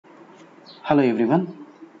Hello everyone.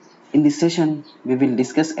 In this session, we will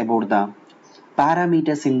discuss about the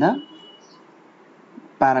parameters in the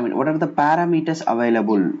parameter. What are the parameters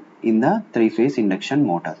available in the three-phase induction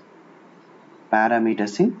motor?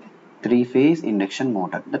 Parameters in three-phase induction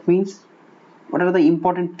motor. That means, what are the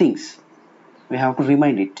important things we have to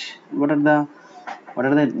remind it? That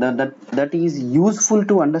is useful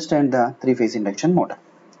to understand the three-phase induction motor.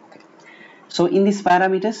 Okay. So in these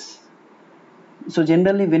parameters. So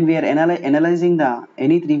generally when we are analyzing the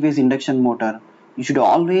any three-phase induction motor, you should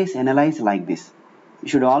always analyze like this. You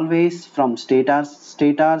should always from stator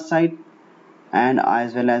side and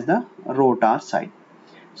as well as the rotor side.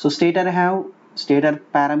 So stator have stator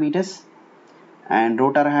parameters and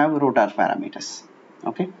rotor have rotor parameters.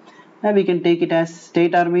 Okay. Now we can take it as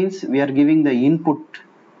stator means we are giving the input,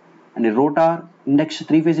 and a rotor induction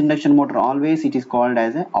three-phase induction motor always it is called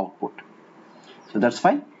as an output. So that's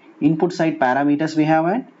fine. Input side parameters we have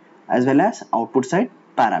and as well as output side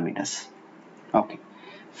parameters. Okay.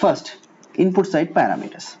 First, input side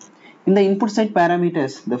parameters. In the input side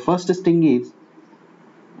parameters, the first thing is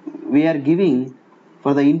we are giving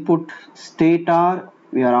for the input stator,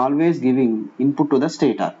 we are always giving input to the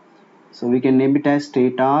stator. So we can name it as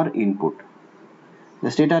stator input.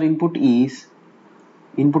 The stator input is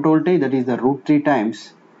input voltage, that is the root 3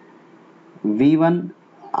 times V1,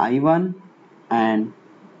 I1 and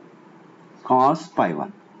cos pi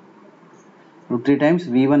 1. Root 3 times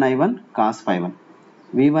V1 I1 cos pi 1.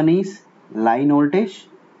 V1 is line voltage.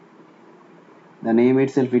 The name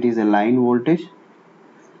itself it is a line voltage.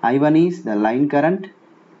 I1 is the line current.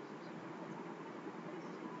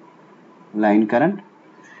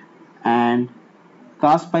 And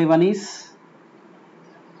cos pi 1 is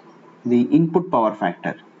the input power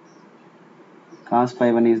factor. Cos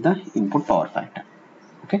pi 1 is the input power factor.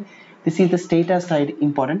 Okay. This is the stator side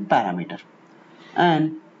important parameter.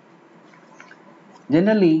 And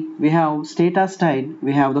generally we have stator side,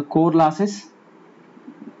 we have the core losses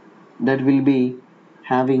that will be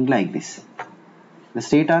having like this. The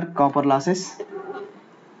stator copper loss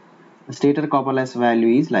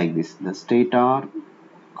value is like this. The stator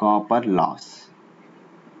copper loss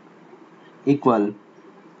equal,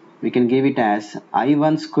 we can give it as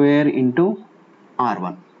I1 square into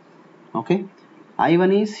R1. Okay.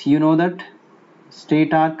 I1 is, you know that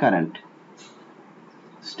stator current.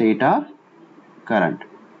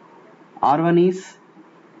 R1 is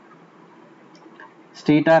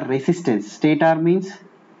stator resistance. Stator means,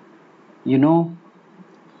 you know,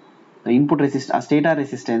 the input resistance. Stator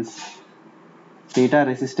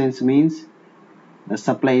resistance means the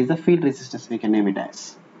supply is the field resistance, we can name it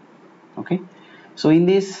as. Okay. So in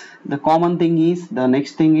this, the common thing is, the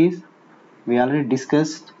next thing is, we already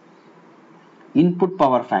discussed input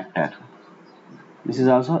power factor. This is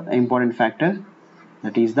also an important factor,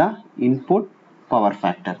 that is the input power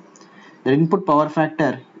factor. The input power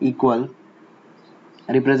factor equal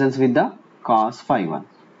represents with the cos phi 1.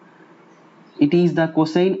 It is the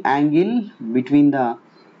cosine angle between the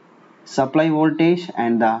supply voltage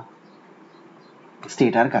and the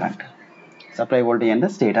stator current.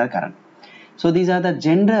 So these are the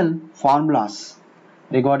general formulas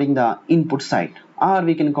regarding the input side, or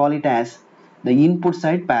we can call it as the input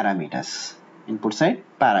side parameters.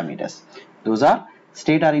 Those are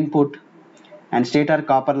stator input and stator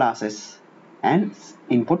copper losses and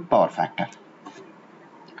input power factor.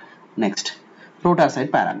 Next, rotor side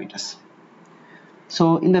parameters.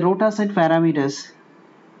 So in the rotor side parameters,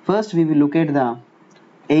 first we will look at the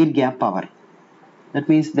air gap power. That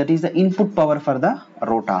means that is the input power for the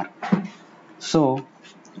rotor. So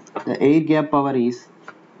the air gap power is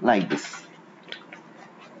like this.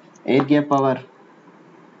 Air gap power,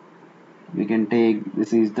 we can take,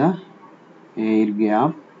 this is the air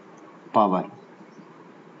gap power.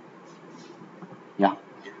 Yeah.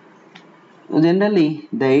 Generally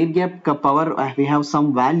the air gap power, we have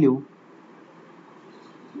some value.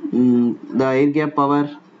 The air gap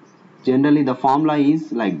power, generally the formula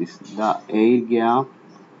is like this. The air gap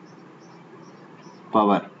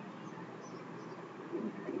power,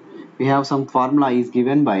 we have some formula is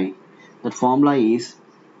given by, that formula is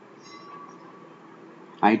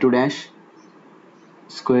I2 dash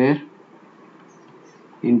square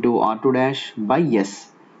into R2 dash by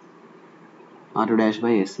S.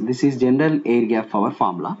 This is general air gap power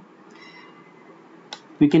formula.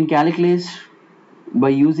 We can calculate by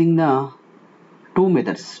using the two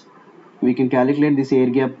methods. We can calculate this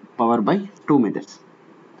air gap power by two methods.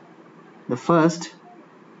 The first,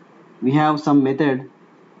 we have some method,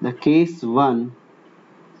 the case 1.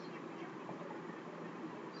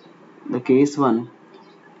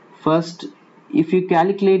 First, if you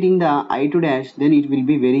calculating the I2 dash, then it will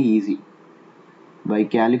be very easy. by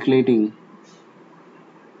calculating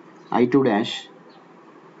I2 dash,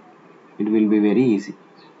 it will be very easy.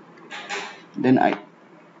 Then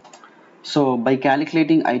so by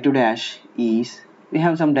calculating I2 dash is, we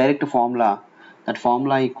have some direct formula. That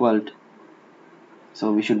formula equaled,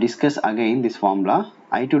 so we should discuss again this formula.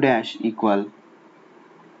 I2 dash equal,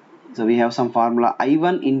 so we have some formula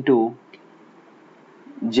I1 into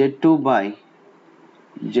Z2 by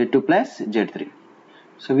Z2 plus Z3.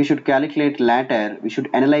 So we should calculate later, we should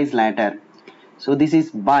analyze later. So this is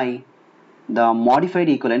by the modified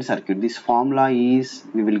equivalent circuit. This formula is,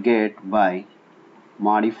 we will get by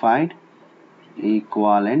modified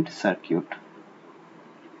equivalent circuit.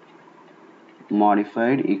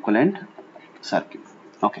 Modified equivalent circuit.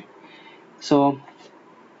 Okay. So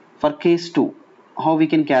for case 2, how we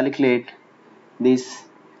can calculate this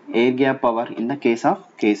air gap power in the case of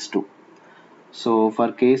case 2. So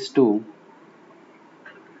for case 2,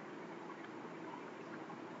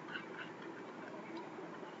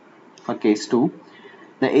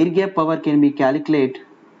 the air gap power can be calculated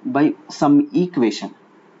by some equation.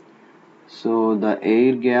 So the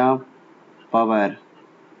air gap power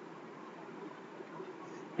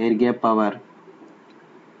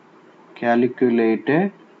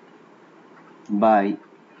calculated by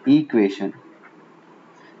equation.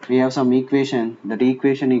 We have some equation, that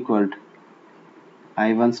equation equaled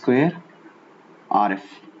I1 square RF.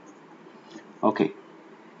 Okay,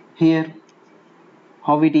 here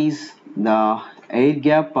how it is, the air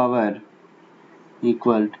gap power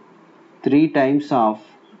equaled 3 times of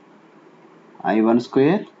I1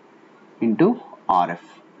 square into RF.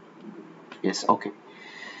 Yes, okay.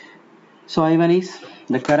 So I1 is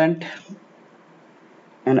the current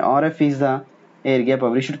and RF is the air gap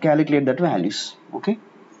power. We should calculate that values. Okay.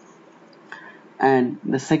 And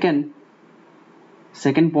the second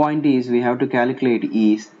point is, we have to calculate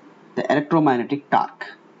is the electromagnetic torque.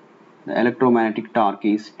 The electromagnetic torque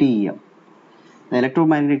is TEM. The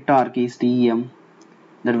electromagnetic torque is TEM.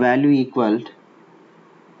 That value equaled,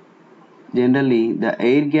 generally the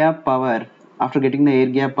air gap power, after getting the air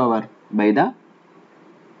gap power by the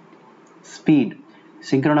speed,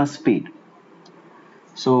 synchronous speed.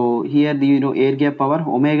 So here the air gap power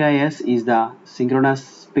omega s is the synchronous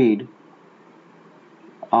speed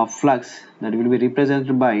of flux, that will be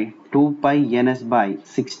represented by 2 pi ns by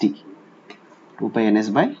 60. 2 pi ns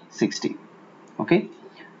by 60. Okay.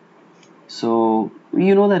 So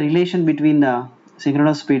the relation between the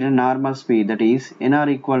synchronous speed and normal speed, that is nr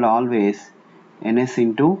equal always ns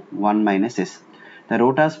into 1 minus s. The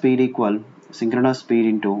rotor speed equal synchronous speed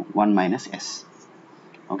into 1 minus s.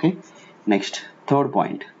 Okay. Next, third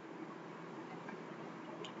point.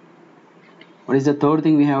 What is the third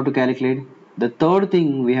thing we have to calculate? The third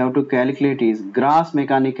thing we have to calculate is gross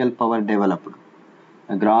mechanical power developed.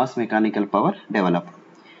 Gross mechanical power developed.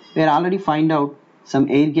 We already find out some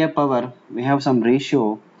air gap power. We have some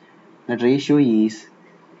ratio. That ratio is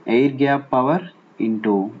air gap power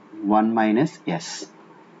into 1 minus s.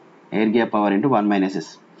 Air gap power into 1 minus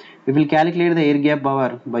s. We will calculate the air gap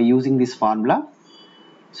power by using this formula.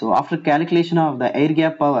 So after calculation of the air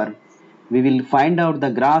gap power, we will find out the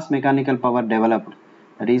gross mechanical power developed,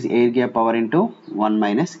 that is air gap power into 1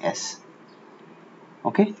 minus s.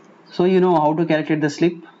 Okay, so you know how to calculate the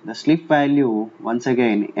slip. The slip value, once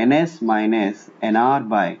again, ns minus nr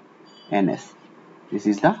by ns. This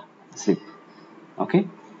is the slip. Okay,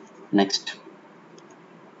 next,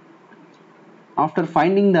 after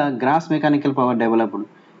finding the gross mechanical power developed,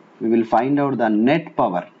 we will find out the net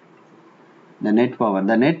power. The net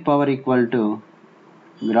power equal to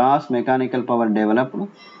gross mechanical power developed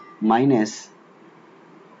minus,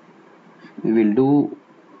 we will do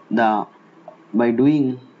the, by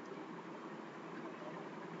doing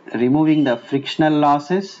removing the frictional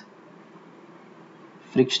losses,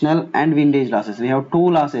 frictional and windage losses. We have two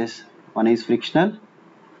losses, one is frictional,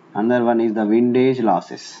 another one is the windage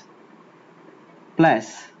losses,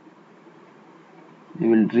 plus we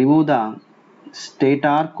will remove the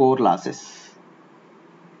stator core losses,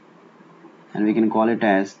 and we can call it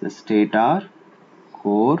as the stator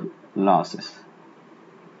core losses.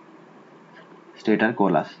 Stator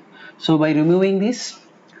core loss. So by removing this,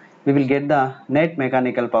 we will get the net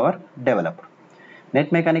mechanical power developed.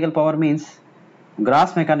 Net mechanical power means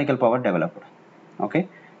gross mechanical power developed. Okay.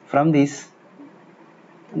 From this,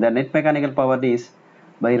 the net mechanical power is,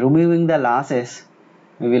 by removing the losses,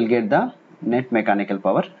 we will get the net mechanical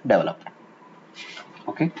power developed.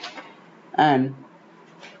 Okay. And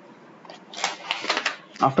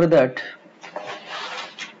after that,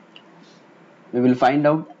 we will find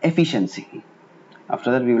out efficiency.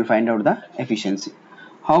 After that, we will find out the efficiency.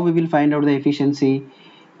 How we will find out the efficiency?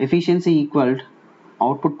 Efficiency equaled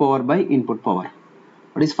output power by input power.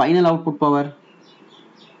 What is final output power?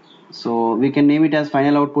 So we can name it as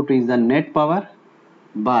final output is the net power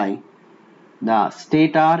by the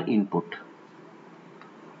stator input.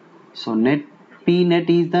 So net P net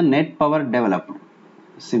is the net power developed,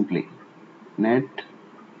 simply net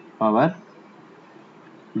power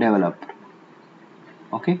developed,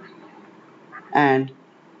 okay, and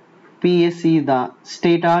PS is the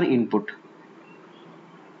stator input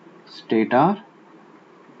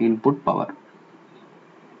power,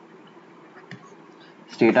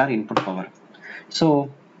 stator input power. So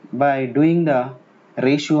by doing the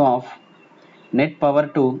ratio of net power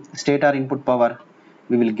to stator input power,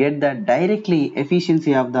 we will get the directly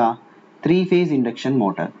efficiency of the three-phase induction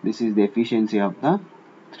motor. This is the efficiency of the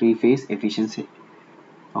three-phase efficiency,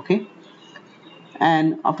 okay.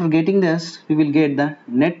 And after getting this, we will get the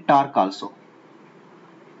net torque also.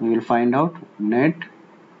 We will find out net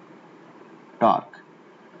torque,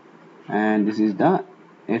 and this is the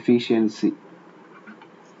efficiency,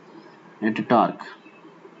 net torque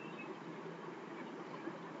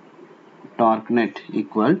net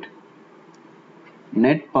equal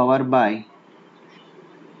net power by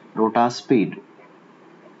rotor speed,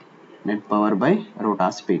 net power by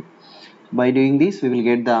rotor speed. By doing this, we will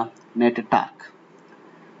get the net torque.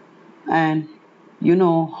 And you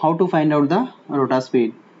know how to find out the rotor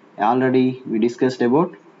speed. Already we discussed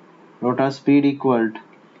about rotor speed equal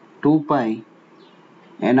 2 pi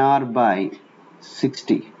nr by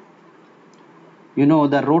 60. You know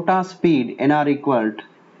the rotor speed nr equal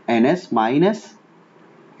ns minus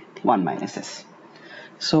 1 minus s.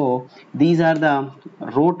 So these are the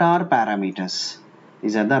rotor parameters.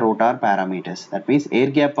 These are the rotor parameters. That means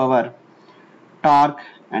air gap power, torque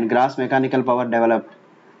and gross mechanical power developed,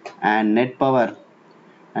 and net power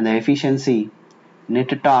and the efficiency, net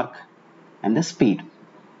torque and the speed.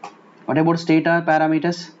 What about stator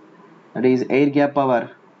parameters? That is air gap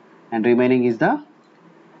power, and remaining is the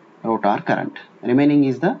rotor current. Remaining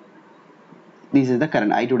is the, this is the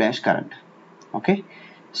current, I2 dash current, okay.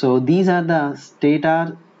 So these are the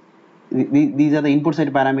stator, these are the input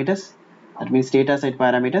side parameters, that means stator side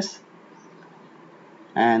parameters.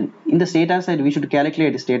 And in the stator side, we should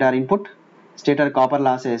calculate stator input, stator copper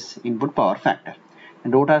losses, input power factor.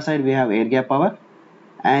 And rotor side, we have air gap power,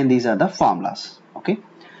 and these are the formulas, okay.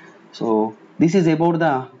 So this is about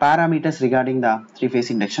the parameters regarding the three-phase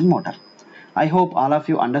induction motor. I hope all of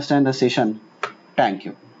you understand the session. Thank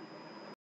you.